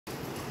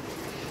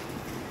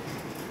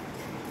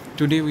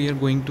Today we are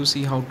going to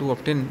see how to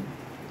obtain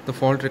the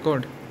fault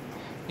record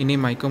in a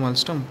Micom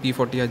ALSTOM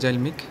P40 Agile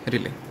MIC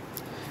relay.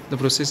 The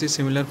process is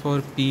similar for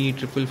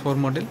P444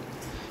 model,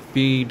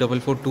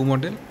 P442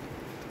 model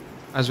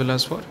as well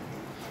as for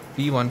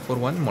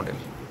P141 model.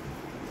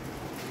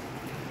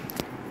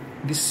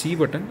 This C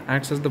button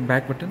acts as the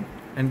back button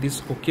and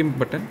this OK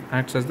button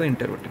acts as the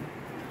enter button.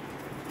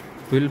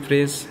 We will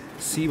press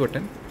C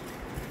button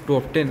to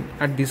obtain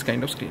at this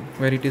kind of screen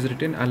where it is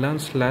written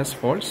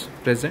alarm/false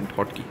present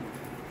hotkey.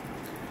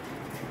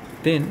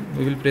 Then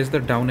we will press the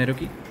down arrow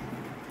key.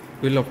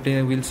 We'll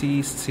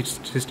see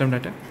system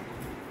data.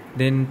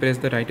 Then press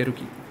the right arrow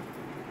key.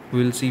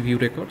 We will see view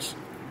records.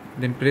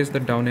 Then press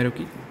the down arrow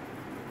key.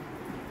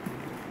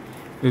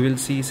 We will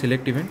see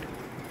select event.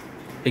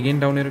 Again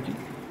down arrow key.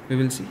 We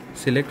will see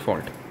select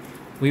fault.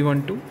 We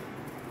want to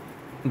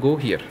go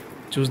here.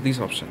 Choose this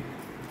option.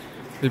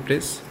 We'll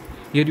press.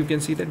 Here you can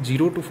see that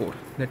 0 to 4.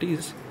 That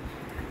is,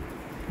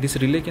 this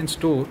relay can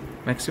store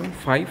maximum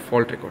 5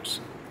 fault records,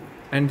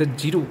 and the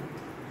 0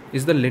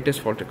 is the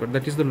latest fault record.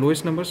 That is, the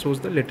lowest number shows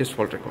the latest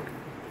fault record.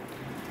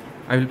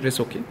 I will press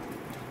OK.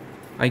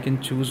 I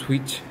can choose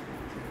which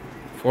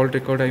fault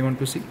record I want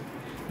to see.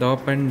 The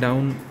up and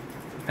down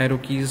arrow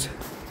keys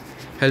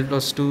help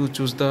us to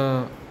choose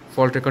the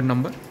fault record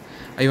number.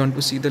 I want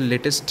to see the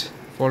latest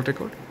fault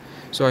record,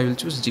 so I will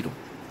choose 0.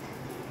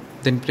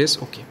 Then press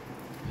OK.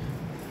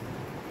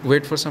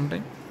 Wait for some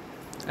time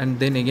and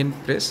then again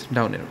press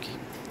down arrow key.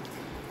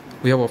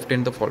 We have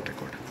obtained the fault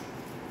record.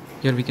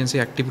 Here we can see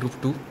active group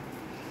 2.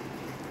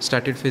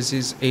 Started phase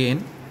is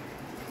AN.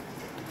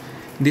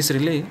 This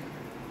relay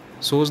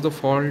shows the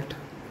fault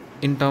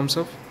in terms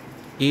of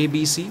A,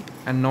 B, C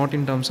and not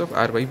in terms of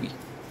R by B.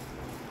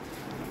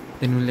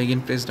 Then we will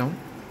again press down.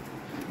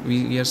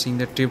 We are seeing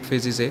that trip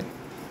phase is A.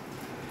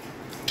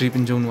 Trip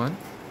in zone 1.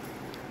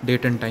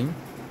 Date and time.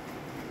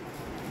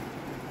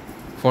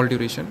 Fault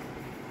duration.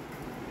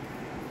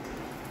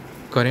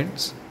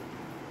 Currents.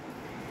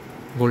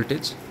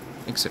 Voltage,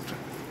 etc.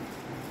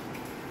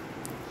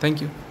 Thank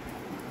you.